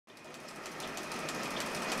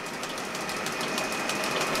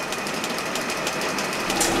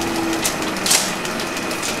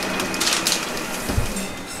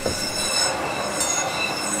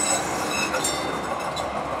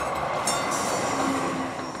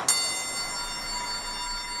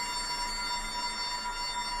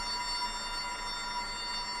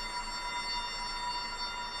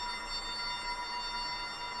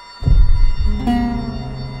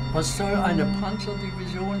Was soll eine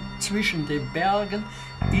Panzerdivision zwischen den Bergen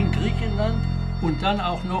in Griechenland und dann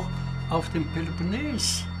auch noch auf dem Peloponnes?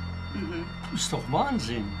 Das ist doch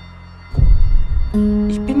Wahnsinn.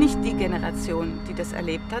 Ich bin nicht die Generation, die das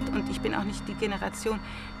erlebt hat, und ich bin auch nicht die Generation,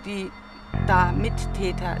 die da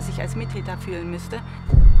sich als Mittäter fühlen müsste.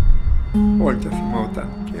 Όλοι τα θυμόταν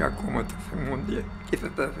και ακόμα τα θυμούνται και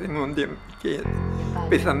θα τα θυμούνται και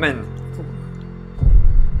πεθαμένοι.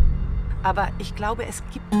 Aber ich glaube, es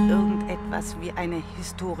gibt irgendetwas wie eine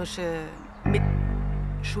historische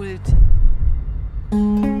Mitschuld.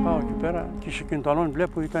 Πάω εκεί πέρα και σε κινητολόν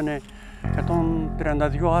βλέπω ήταν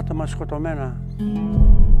 132 άτομα σκοτωμένα.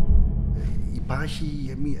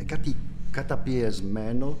 Υπάρχει κάτι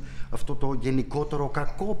καταπιεσμένο, αυτό το γενικότερο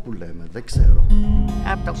κακό που λέμε, δεν ξέρω.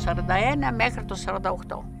 Από το 41 μέχρι το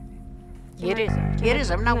 48.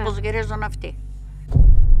 Γυρίζαμε όπως γυρίζουν αυτοί.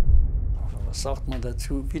 Was sagt man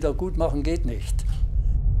dazu? Wiedergutmachen geht nicht.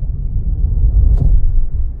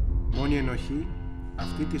 Μόνη ενοχή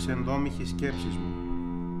αυτή της ενδόμηχης σκέψης μου.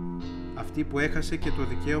 Αυτή που έχασε και το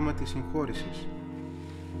δικαίωμα της συγχώρησης.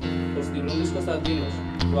 Ο Στινούλης Κωνσταντίνος,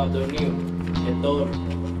 του Αντωνίου, ετών,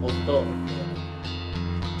 8.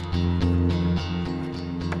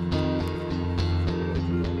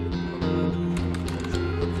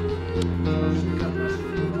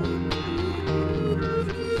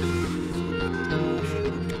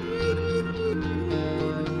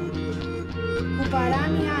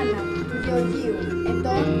 Βαραίνει Άννα, του Γεωργίου,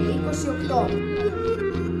 ετών 28.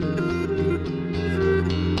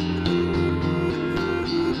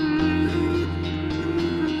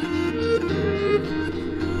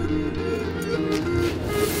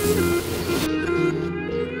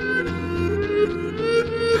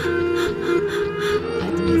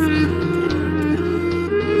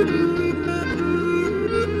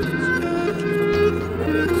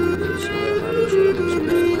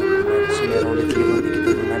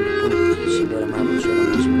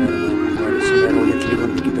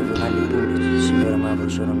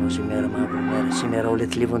 Σήμερα όλοι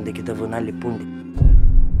θλίβονται και τα βουνά λυπούνται.